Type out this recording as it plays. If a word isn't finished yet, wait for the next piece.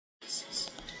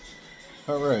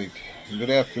All right,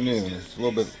 good afternoon. It's a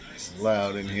little bit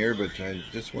loud in here, but I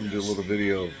just want to do a little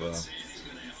video of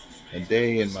a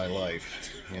day in my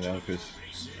life, because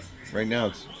right now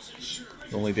it's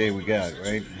the only day we got,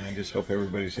 right? And I just hope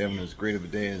everybody's having as great of a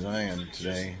day as I am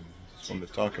today. Just wanted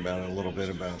to talk about it a little bit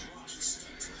about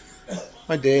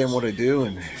my day and what I do.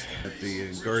 And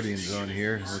the Guardians on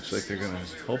here. Looks like they're going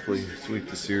to hopefully sweep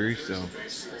the series, so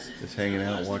just hanging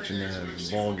out watching the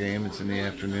ball game. It's in the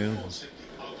afternoon.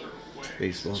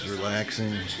 Baseball's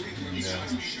relaxing, and yeah,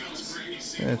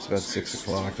 it's about 6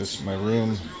 o'clock. This is my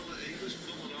room.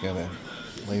 Got a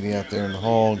lady out there in the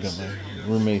hall. Got my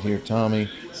roommate here, Tommy.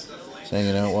 He's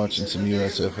hanging out watching some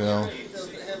USFL.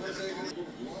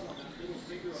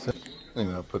 So,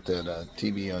 anyway, I'll put that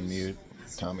TV on mute.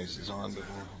 Tommy's is on, but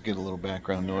we'll get a little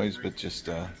background noise. But just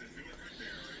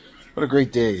what a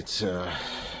great day! It's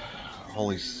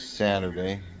Holy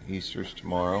Saturday. Easter's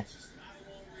tomorrow,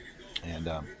 and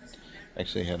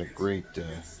actually had a great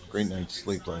night's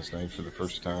sleep last night for the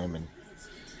first time in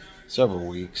several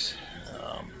weeks.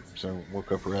 So I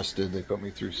woke up rested. They put me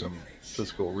through some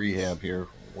physical rehab here,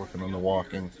 working on the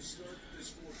walking,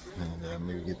 and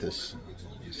maybe get this.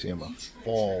 You see, I'm a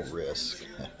fall risk,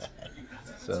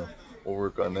 so we'll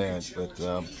work on that. But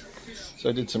so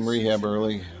I did some rehab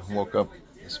early. Woke up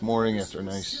this morning after a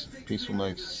nice, peaceful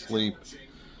night's sleep.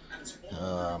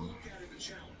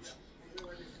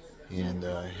 And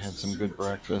I had some good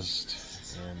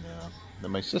breakfast, and then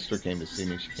my sister came to see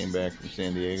me. She came back from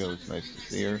San Diego. It was nice to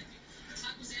see her.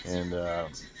 And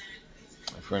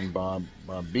my friend Bob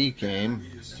B came,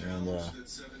 and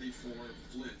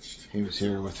he was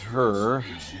here with her.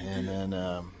 And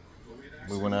then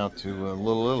we went out to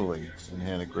Little Italy and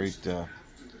had a great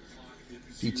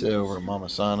pizza over at Mama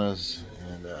Sana's,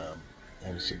 and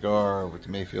had a cigar over at the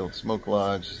Mayfield Smoke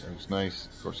Lodge. It was nice.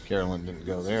 Of course, Carolyn didn't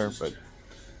go there, but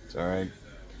it's all right.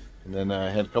 And then I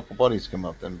had a couple buddies come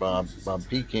up. Then Bob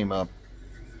P came up.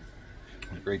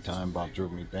 Had a great time. Bob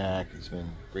drove me back. He's been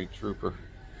a great trooper.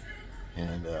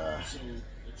 And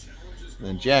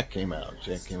then Jack came out.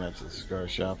 Jack came out to the cigar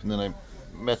shop. And then I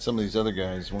met some of these other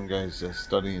guys. One guy's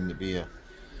studying to be a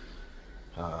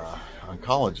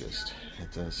oncologist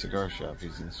at the cigar shop.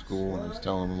 He's in school, and I was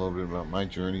telling him a little bit about my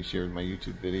journey. Shared my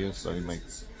YouTube videos, so he might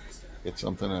get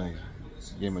something. I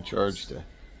gave him a charge to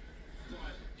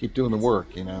keep doing the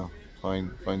work,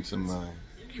 find some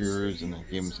cures, and I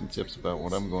gave him some tips about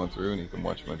what I'm going through, and he can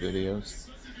watch my videos.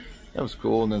 That was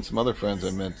cool. And then some other friends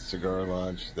I met at the Cigar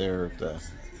Lodge there at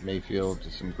Mayfield,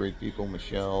 just some great people,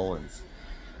 Michelle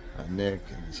and Nick,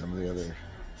 and some of the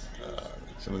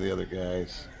other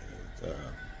guys, a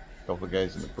couple of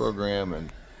guys in the program,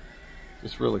 and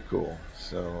just really cool.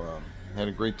 So had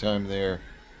a great time there.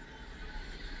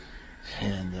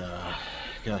 And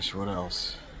gosh, what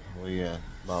else?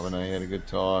 Bob and I had a good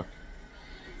talk,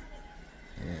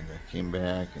 and I came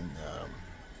back, and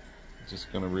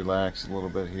just going to relax a little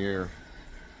bit here.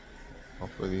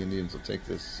 Hopefully the Indians will take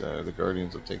this, the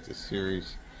Guardians will take this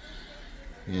series,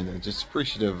 and just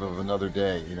appreciative of another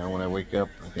day. When I wake up,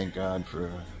 I thank God for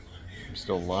I'm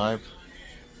still alive,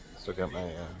 still got my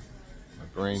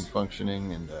brain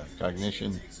functioning, and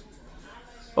cognition.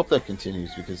 Hope that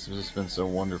continues, because it's just been so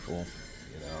wonderful.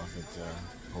 That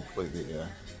hopefully the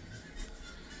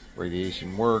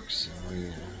radiation works,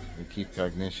 and we keep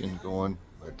cognition going,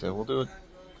 but we'll do it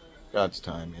God's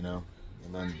time, and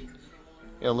then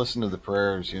listen to the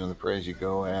prayers, the Pray As You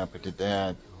Go app. I did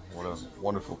that. What a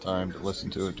wonderful time to listen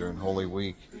to it during Holy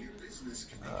Week.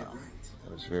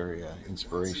 It was very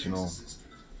inspirational,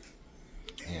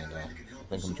 and I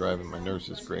think I'm driving my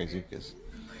nurses crazy, because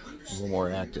I'm a little more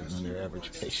active than their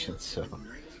average patient. So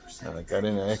I got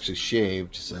in, I actually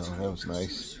shaved, so that was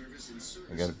nice.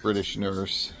 I got a British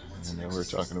nurse, and we were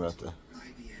talking about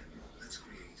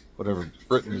whatever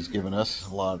Britain has given us,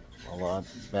 a lot,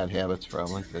 bad habits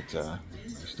probably, but I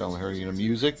was telling her,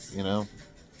 music,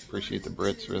 appreciate the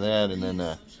Brits for that. And then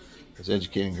I was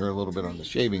educating her a little bit on the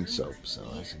shaving soap. So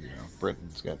I said,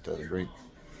 Britain's got the great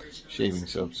shaving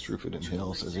soaps, Trufford and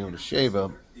Hill. Says, to shave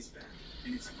up,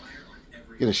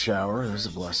 get a shower, there's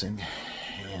a blessing,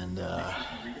 and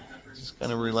just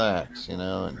kind of relax, and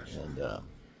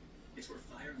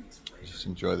just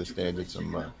enjoy this day. I did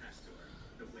some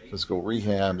physical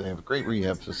rehab. They have a great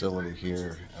rehab facility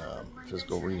here,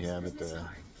 physical rehab at the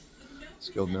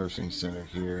skilled nursing center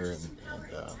here, and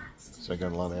so I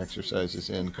got a lot of exercises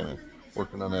in, kind of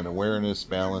working on that awareness,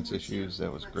 balance issues.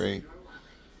 That was great.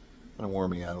 Kind of wore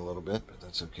me out a little bit, but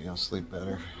that's okay. I'll sleep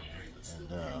better.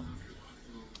 And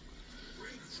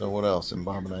so what else? And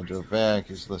Bob and I drove back.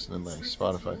 He's listening to my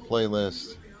Spotify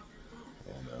playlist,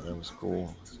 and that was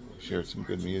cool. We shared some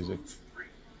good music.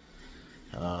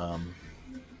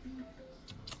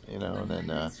 you know, and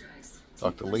then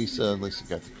talked to Lisa. Lisa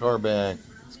got the car back.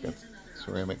 It's got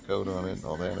ceramic coat on it and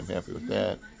all that. I'm happy with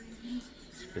that.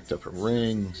 She picked up her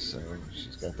ring, so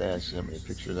she's got that. She sent me a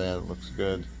picture of that. It looks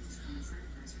good.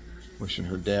 Wishing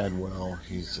her dad well.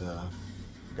 He's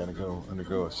got to go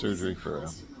undergo a surgery for a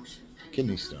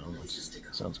kidney stone, which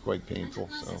sounds quite painful,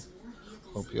 so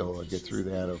hope he'll get through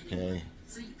that okay.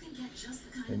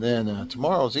 And then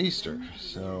tomorrow's Easter,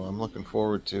 so I'm looking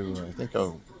forward to, I think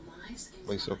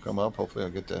Lisa will come up. Hopefully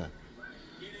I'll get to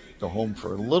go home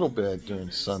for a little bit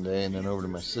during Sunday, and then over to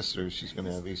my sister's. She's going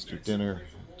to have Easter dinner.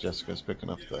 Jessica's picking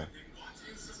up the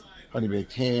honey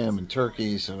baked ham and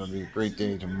turkey, so it'll be a great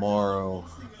day tomorrow.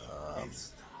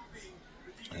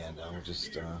 And I'll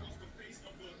just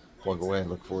plug away. I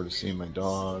look forward to seeing my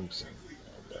dogs and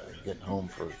getting home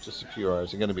for just a few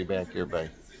hours. I'm going to be back here by, at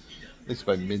least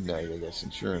by midnight, I guess,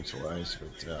 insurance-wise.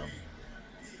 But, you know,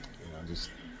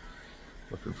 just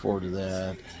looking forward to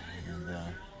that.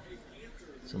 And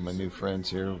some of my new friends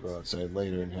here will go outside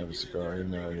later and have a cigar,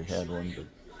 even though I already had one,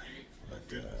 but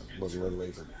a little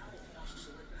early. But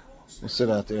we'll sit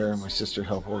out there. My sister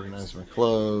helped organize my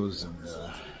clothes, and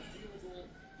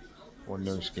one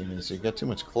nurse came in, so you got too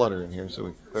much clutter in here, so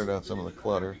we cleared out some of the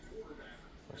clutter,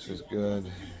 which is good.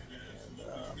 And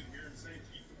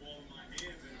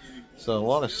so a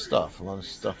lot of stuff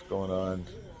going on.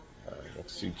 Got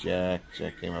to see Jack.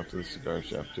 Jack came up to the cigar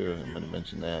shop too. I'm going to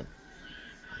mention that.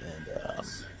 And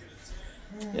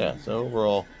yeah, so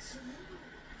overall,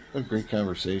 great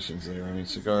conversations there. I mean,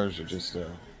 cigars are just a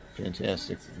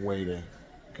fantastic way to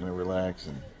kind of relax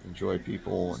and enjoy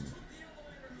people, and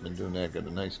been doing that. Got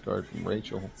a nice card from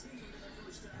Rachel.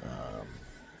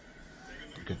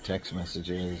 Good text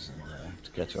messages, and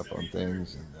to catch up on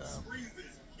things. And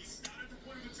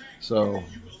so,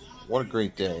 what a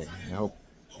great day. I hope,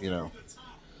 you know,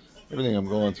 everything I'm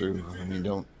going through, I mean,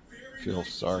 don't feel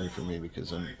sorry for me,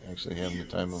 because I'm actually having the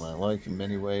time of my life in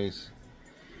many ways.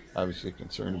 Obviously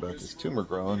concerned about this tumor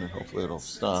growing, and hopefully it'll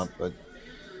stop, but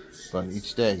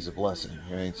each day is a blessing,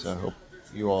 right? So I hope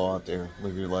you all out there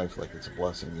live your life like it's a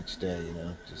blessing each day, you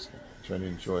know, just try to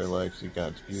enjoy life, see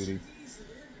God's beauty,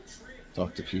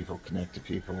 talk to people, connect to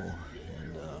people,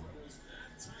 and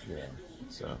yeah,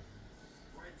 so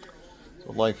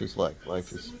life is like.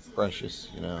 Life is precious,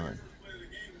 you know. And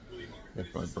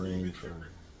thank my brain for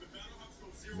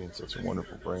being such a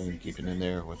wonderful brain, keeping in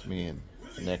there with me and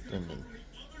connecting,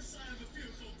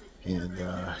 and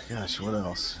gosh, what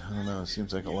else? I don't know, it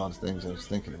seems like a lot of things I was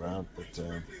thinking about, but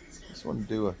just wanted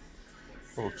to do a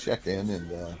little check-in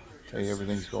and tell you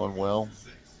everything's going well,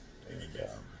 and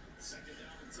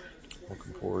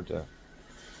looking forward to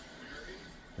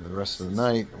the rest of the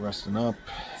night, resting up,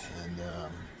 and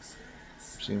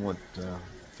seeing what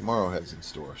tomorrow has in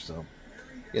store. So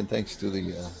again, thanks to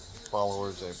the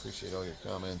followers. I appreciate all your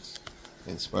comments.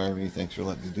 They inspire me. Thanks for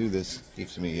letting me do this. It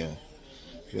keeps me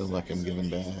feeling like I'm giving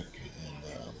back.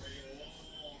 And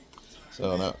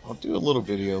so I'll do a little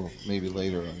video maybe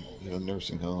later on, you know,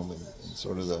 nursing home and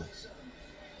sort of the,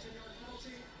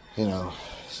 you know,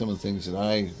 some of the things that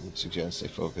I would suggest they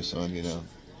focus on, you know,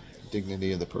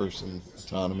 dignity of the person,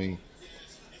 autonomy,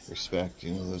 respect,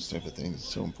 you know, those type of things.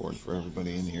 It's so important for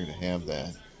everybody in here to have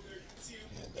that.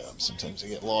 And sometimes they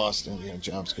get lost, and, you know,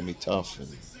 jobs can be tough, and,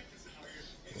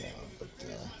 you know, but,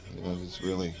 you know, just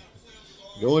really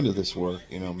go into this work,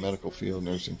 you know, medical field,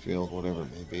 nursing field, whatever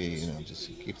it may be, you know, just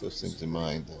keep those things in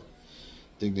mind. The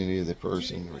dignity of the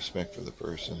person, respect for the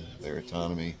person, their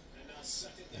autonomy,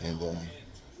 and,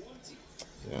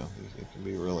 you know, it can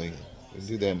be really, we can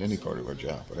do that in any part of our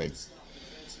job, right?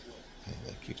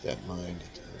 And keep that in mind.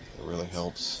 It really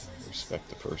helps. Respect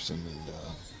the person, and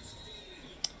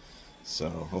so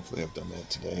hopefully I've done that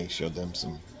today. Showed them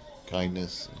some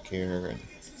kindness and care, and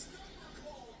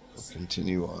we'll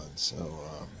continue on. So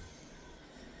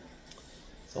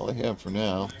that's all I have for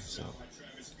now. So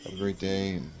have a great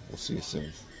day, and we'll see you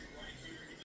soon.